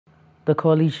The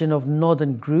coalition of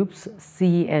northern groups,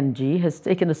 CNG, has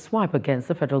taken a swipe against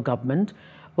the federal government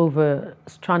over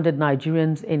stranded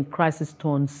Nigerians in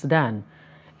crisis-torn Sudan.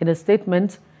 In a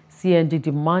statement, CNG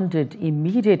demanded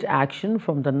immediate action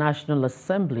from the National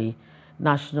Assembly,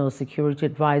 National Security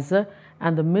Advisor,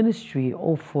 and the Ministry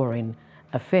of Foreign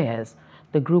Affairs.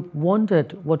 The group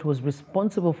wondered what was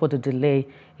responsible for the delay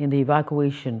in the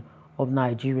evacuation of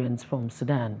Nigerians from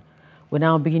Sudan. We're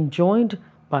now being joined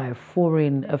by a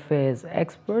foreign affairs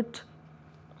expert.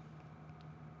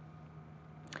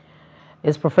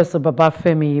 Is Professor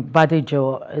Babafemi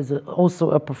Badejo, is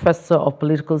also a professor of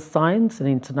political science and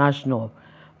international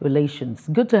relations.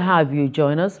 Good to have you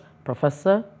join us,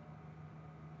 Professor.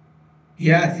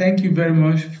 Yeah, thank you very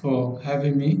much for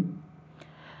having me.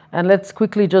 And let's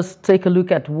quickly just take a look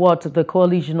at what the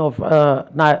coalition of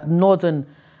northern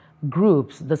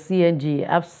groups, the CNG,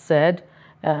 have said.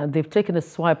 They've taken a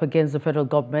swipe against the federal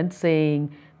government,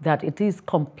 saying that it is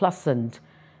complacent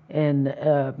in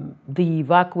the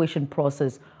evacuation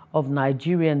process of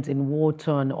Nigerians in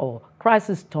war-torn or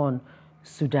crisis-torn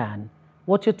Sudan.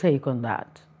 What's your take on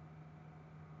that?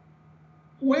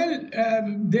 Well,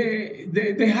 they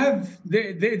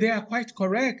are quite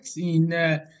correct in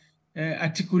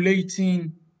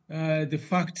articulating the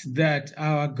fact that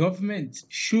our government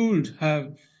should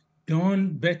have done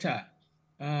better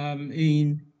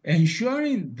in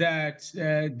ensuring that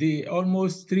the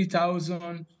almost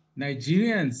 3,000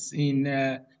 Nigerians in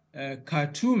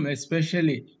Khartoum,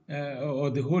 especially,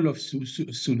 or the whole of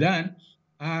Sudan,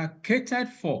 are catered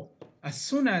for as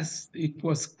soon as it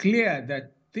was clear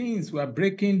that things were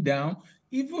breaking down,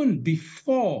 even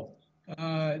before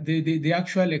the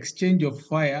actual exchange of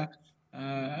fire.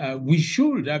 We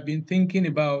should have been thinking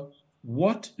about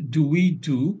what do we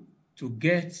do to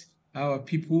get our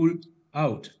people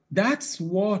out. That's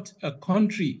what a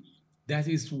country that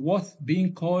is worth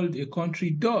being called a country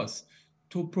does,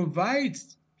 to provide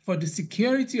for the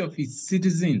security of its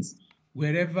citizens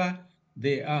wherever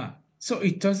they are. So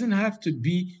it doesn't have to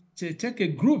be to take a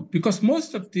group, because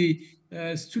most of the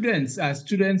students are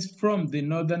students from the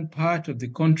northern part of the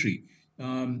country.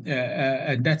 And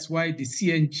that's why the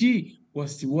CNG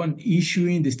was the one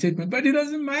issuing the statement. But it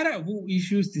doesn't matter who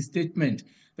issues the statement.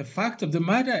 The fact of the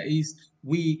matter is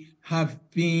we have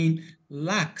been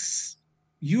lax.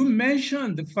 You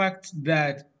mentioned the fact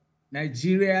that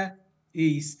Nigeria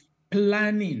is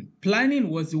planning. Planning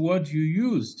was the word you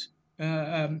used.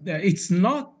 It's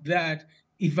not that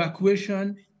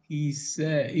evacuation is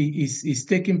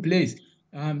taking place.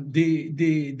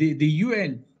 The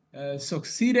UN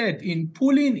succeeded in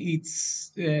pulling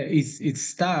its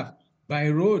staff by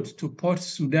road to Port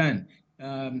Sudan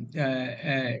in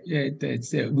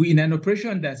an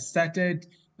operation that started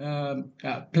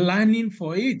planning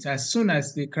for it as soon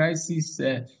as the crisis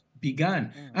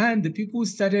began. And the people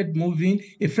started moving.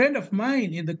 A friend of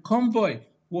mine in the convoy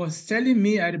was telling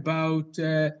me at about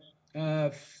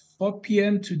 4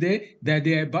 p.m. today that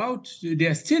they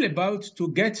are still about to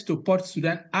get to Port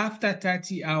Sudan after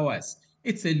 30 hours.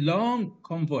 It's a long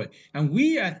convoy. And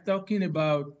we are talking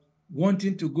about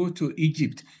wanting to go to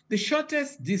Egypt. The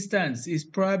shortest distance is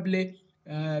probably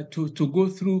to go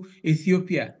through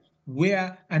Ethiopia,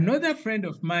 where another friend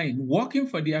of mine working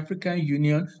for the African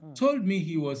Union told me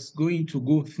he was going to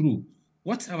go through.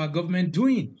 What's our government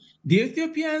doing? The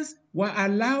Ethiopians were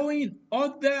allowing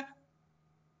other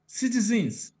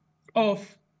citizens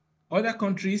of other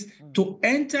countries to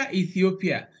enter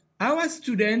Ethiopia. Our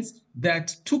students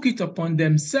that took it upon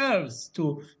themselves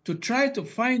to try to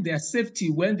find their safety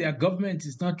when their government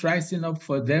is not rising up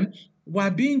for them were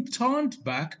being turned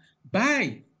back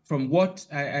by, from what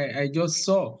I just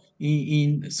saw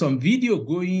in some video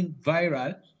going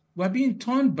viral, were being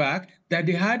turned back that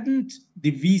they hadn't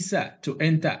the visa to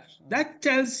enter. That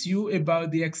tells you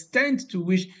about the extent to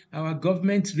which our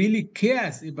government really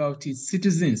cares about its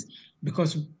citizens,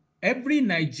 because every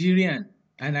Nigerian,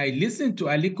 and I listened to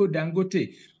Aliko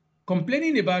Dangote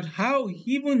complaining about how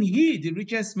even he, the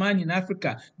richest man in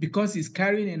Africa, because he's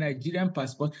carrying a Nigerian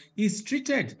passport, is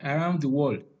treated around the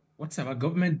world. What's our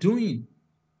government doing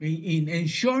in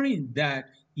ensuring that,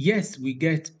 yes, we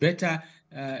get better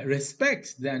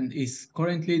respect than is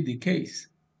currently the case?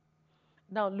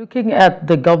 Now, looking at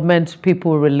the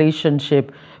government-people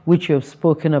relationship, which you have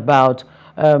spoken about,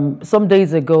 some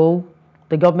days ago,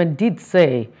 the government did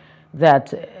say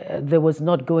that there was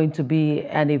not going to be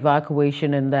an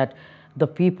evacuation and that the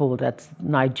people, that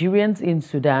Nigerians in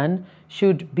Sudan,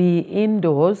 should be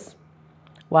indoors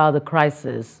while the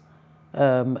crisis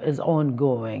is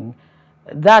ongoing.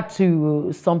 That,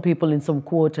 to some people in some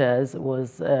quarters,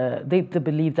 was they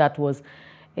believe that was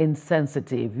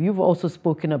insensitive. You've also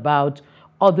spoken about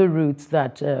other routes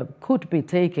that could be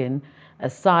taken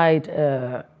aside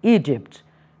Egypt,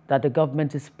 that the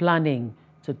government is planning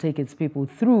to take its people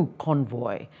through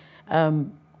convoy.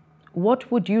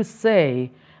 What would you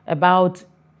say about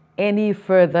any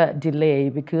further delay?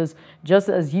 Because just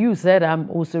as you said, I'm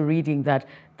also reading that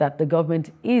the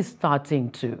government is starting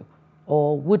to,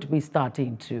 or would be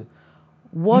starting to.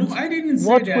 No, I didn't say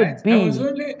What that. would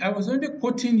be? I was only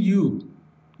quoting you.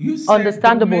 You said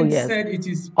understandable, government yes. said it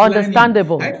is planning.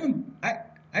 Understandable.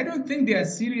 I don't think they are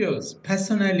serious,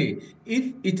 personally.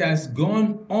 If it has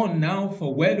gone on now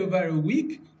for well over a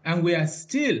week and we are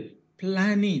still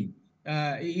planning,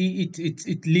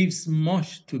 it leaves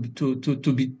much to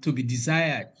be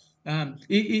desired. And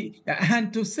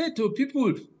to say to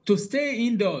people to stay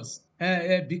indoors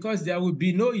because there will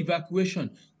be no evacuation.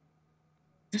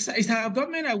 Is our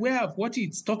government aware of what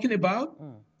it's talking about?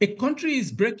 A country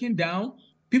is breaking down.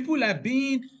 People are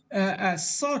being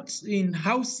sought in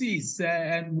houses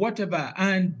and whatever,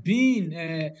 and being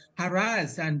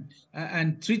harassed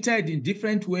and treated in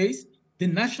different ways. The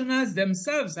nationals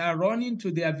themselves are running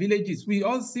to their villages. We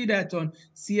all see that on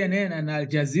CNN and Al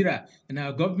Jazeera. And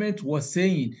our government was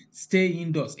saying, stay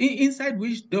indoors. Inside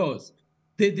which doors?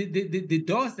 The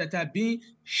doors that are being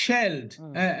shelled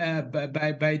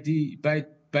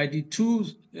by the two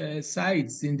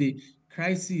sides in the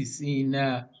crisis in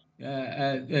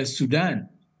Sudan.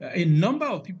 A number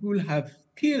of people have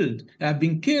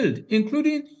been killed,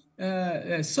 including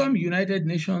some United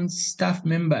Nations staff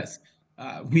members.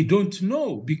 We don't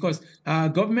know because our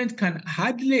government can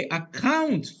hardly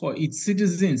account for its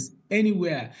citizens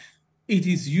anywhere. It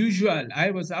is usual. I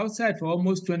was outside for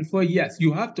almost 24 years.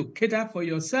 You have to cater for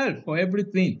yourself for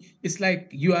everything. It's like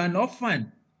you are an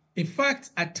orphan. In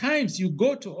fact, at times you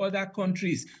go to other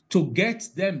countries to get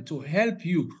them to help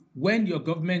you when your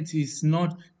government is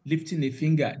not lifting a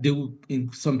finger. They will,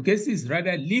 in some cases,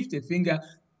 rather lift a finger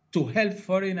to help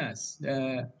foreigners.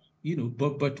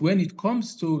 But when it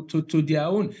comes to their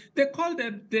own, they call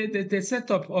them, they set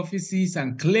up offices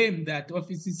and claim that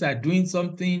offices are doing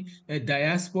something,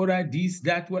 diaspora, this,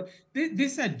 that, what.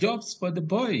 These are jobs for the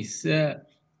boys. I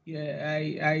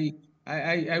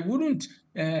wouldn't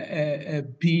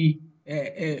be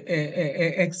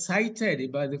excited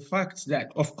about the fact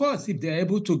that, of course, if they're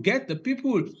able to get the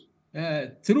people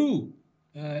through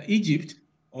Egypt,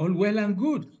 all well and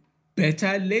good.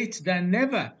 Better late than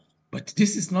never. But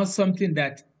this is not something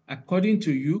that, according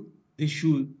to you, they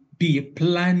should be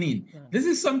planning. This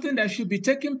is something that should be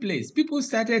taking place. People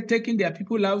started taking their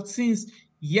people out since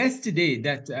yesterday,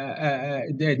 that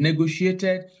they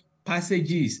negotiated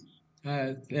passages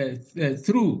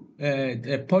through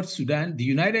Port Sudan, the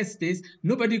United States.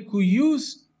 Nobody could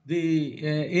use the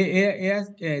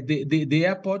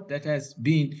airport that has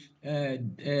been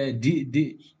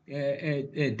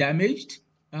damaged,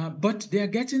 but they are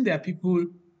getting their people,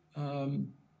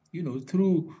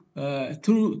 through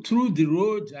the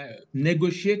road,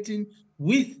 negotiating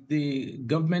with the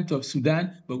government of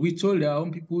Sudan. But we told our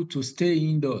own people to stay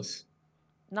indoors.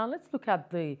 Now let's look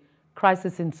at the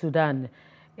crisis in Sudan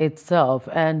itself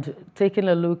and taking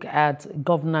a look at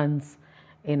governance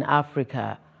in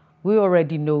Africa. We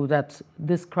already know that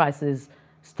this crisis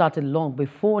started long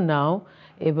before now.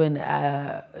 Even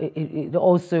it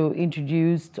also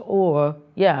introduced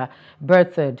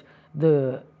birthed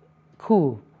the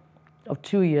coup of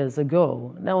 2 years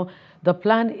ago. Now, the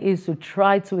plan is to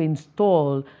try to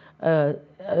install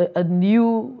a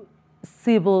new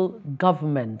civil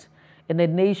government in a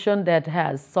nation that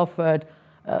has suffered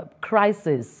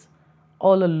crisis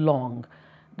all along.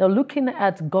 Now, looking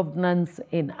at governance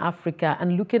in Africa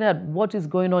and looking at what is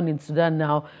going on in Sudan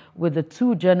now, with the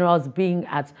two generals being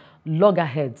at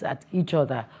loggerheads at each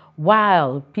other,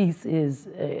 while peace is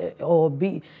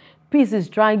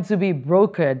trying to be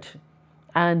brokered,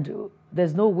 and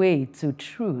there's no way to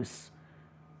truce.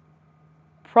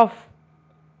 Prof,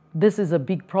 this is a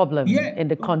big problem in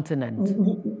the continent.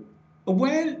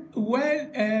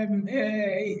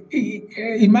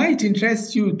 It might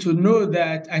interest you to know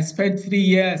that I spent 3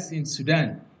 years in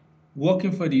Sudan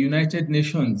working for the United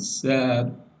Nations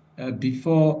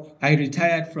before I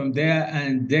retired from there,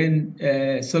 and then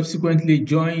subsequently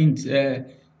joined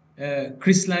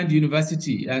Chrisland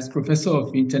University as professor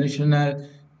of international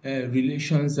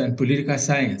relations and political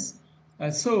science.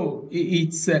 So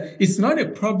it's not a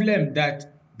problem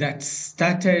that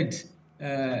started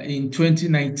in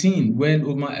 2019 when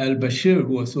Omar al-Bashir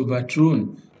was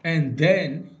overthrown, and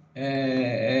then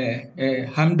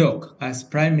Hamdok as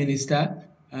prime minister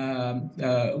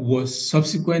was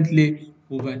subsequently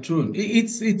overthrown.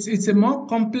 It's a more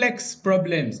complex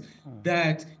problem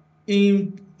that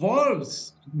in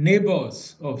involves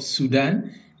neighbors of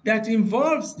Sudan, that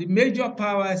involves the major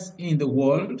powers in the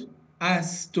world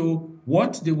as to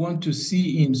what they want to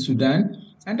see in Sudan.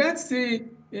 And that's the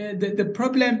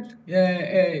problem,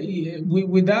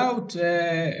 without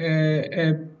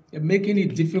making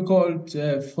it difficult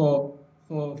for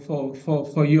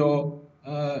your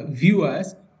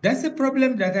viewers. That's a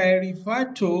problem that I refer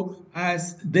to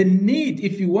as the need.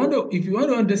 If you want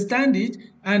to understand it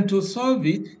and to solve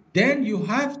it, then you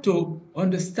have to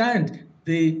understand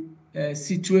the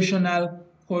situational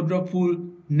quadruple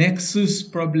nexus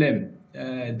problem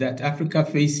that Africa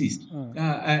faces.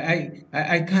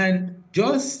 I can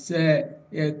just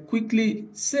quickly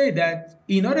say that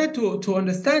in order to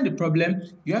understand the problem,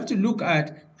 you have to look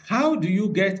at how do you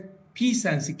get peace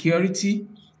and security,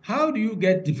 how do you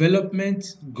get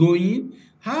development going,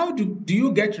 how do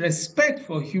you get respect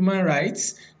for human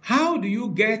rights, how do you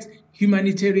get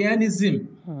humanitarianism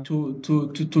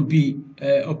to be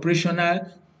operational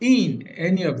in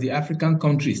any of the African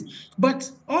countries.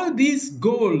 But all these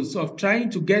goals of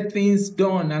trying to get things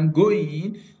done and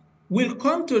going will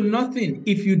come to nothing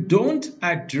if you don't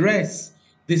address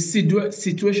the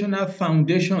situational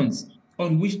foundations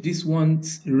on which these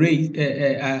ones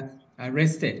are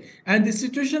rested. And the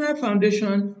situational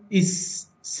foundation is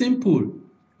simple.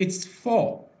 It's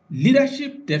four: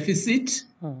 leadership deficit,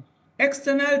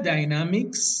 external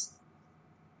dynamics,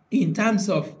 in terms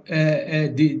of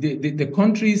the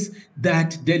countries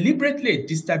that deliberately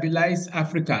destabilize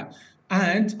Africa.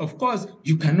 And of course,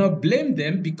 you cannot blame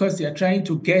them because they are trying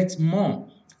to get more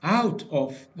out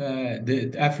of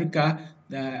the Africa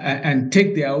and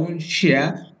take their own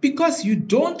share, because you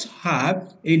don't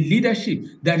have a leadership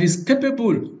that is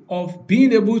capable of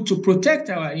being able to protect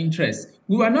our interests.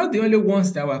 We were not the only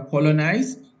ones that were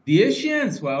colonized. The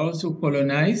Asians were also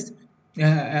colonized.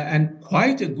 And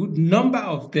quite a good number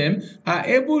of them are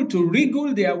able to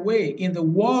wriggle their way in the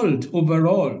world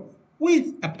overall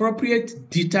with appropriate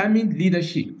determined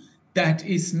leadership that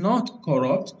is not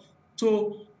corrupt,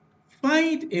 to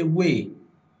find a way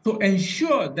to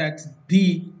ensure that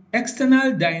the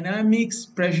external dynamics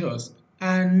pressures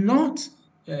are not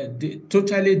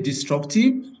totally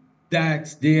destructive,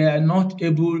 that they are not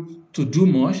able to do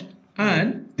much,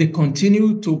 and they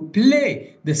continue to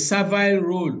play the servile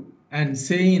role and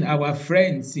saying our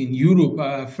friends in Europe,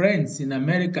 our friends in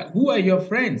America. Who are your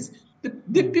friends?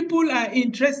 The people are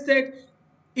interested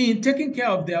in taking care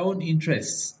of their own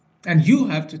interests, and you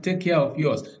have to take care of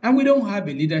yours. And we don't have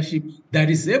a leadership that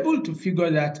is able to figure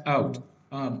that out.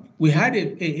 We had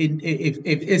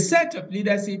a set of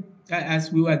leadership as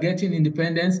we were getting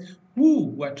independence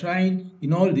who were trying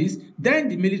in all this. Then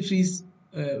the militaries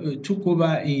took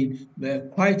over in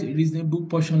quite a reasonable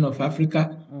portion of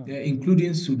Africa,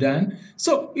 including Sudan.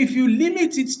 So if you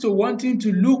limit it to wanting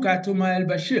to look at Omar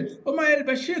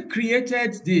al-Bashir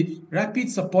created the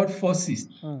Rapid Support Forces.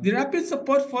 The Rapid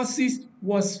Support Forces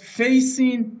was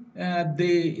facing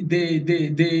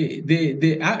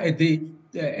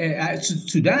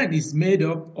Sudan is made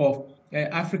up of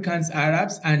Africans,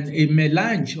 Arabs, and a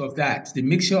melange of that, the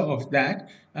mixture of that,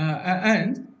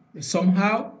 and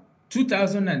somehow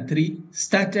 2003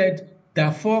 started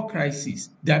Darfur crisis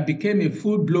that became a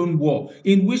full-blown war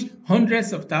in which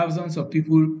hundreds of thousands of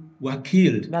people were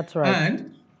killed. That's right.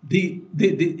 And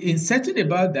in certain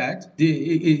about that,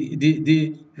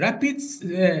 the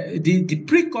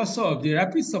precursor of the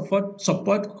rapid support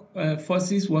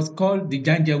forces was called the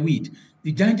Janjaweed.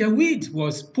 The Janjaweed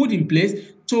was put in place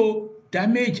to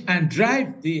damage and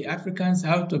drive the Africans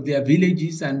out of their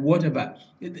villages and whatever.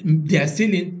 They are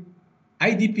still in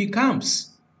IDP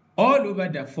camps all over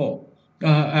Darfur.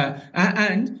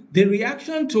 And the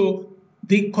reaction to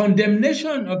the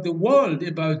condemnation of the world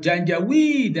about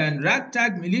Janjaweed and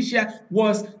ragtag militia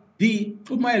was the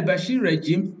Omar al-Bashir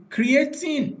regime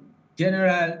creating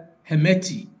General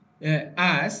Hemeti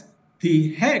as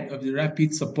the head of the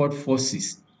Rapid Support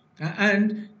Forces.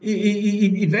 And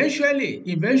eventually,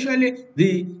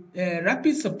 the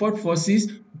Rapid Support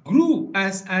Forces grew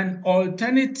as an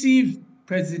alternative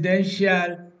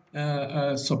presidential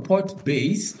support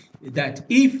base, that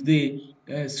if the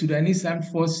Sudanese armed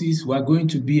forces were going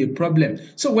to be a problem.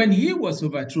 So when he was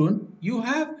overthrown, you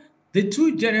have the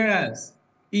two generals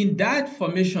in that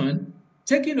formation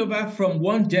taking over from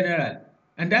one general.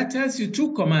 And that tells you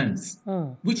two commands,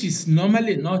 which is not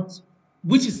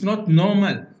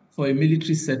normal for a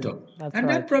military setup.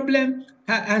 That problem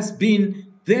has been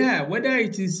there, whether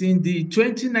it is in the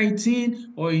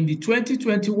 2019 or in the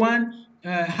 2021.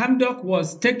 Hamdok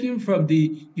was taken from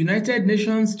the United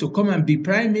Nations to come and be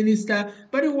prime minister,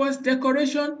 but it was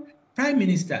decoration prime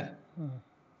minister.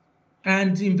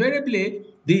 And invariably,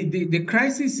 the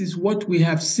crisis is what we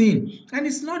have seen. And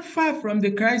it's not far from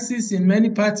the crisis in many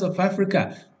parts of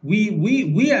Africa.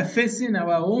 We are facing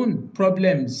our own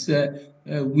problems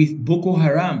with Boko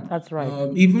Haram. That's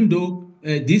right. Even though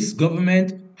this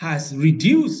government has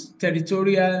reduced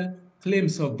territorial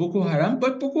claims of Boko Haram,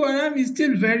 but Boko Haram is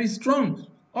still very strong.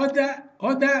 Other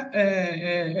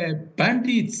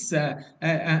bandits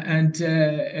and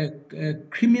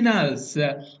criminals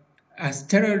as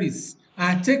terrorists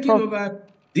are taking over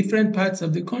different parts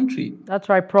of the country. That's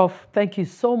right, Prof. Thank you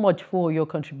so much for your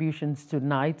contributions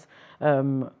tonight.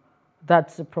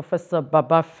 That's Professor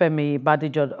Babafemi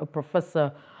Badejo, a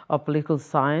professor of political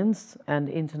science and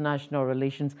international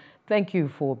relations. Thank you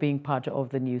for being part of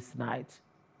the news tonight.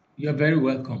 You're very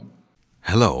welcome.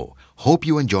 Hello, hope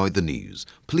you enjoyed the news.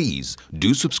 Please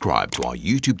do subscribe to our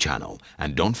YouTube channel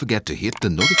and don't forget to hit the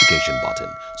notification button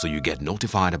so you get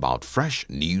notified about fresh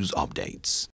news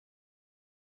updates.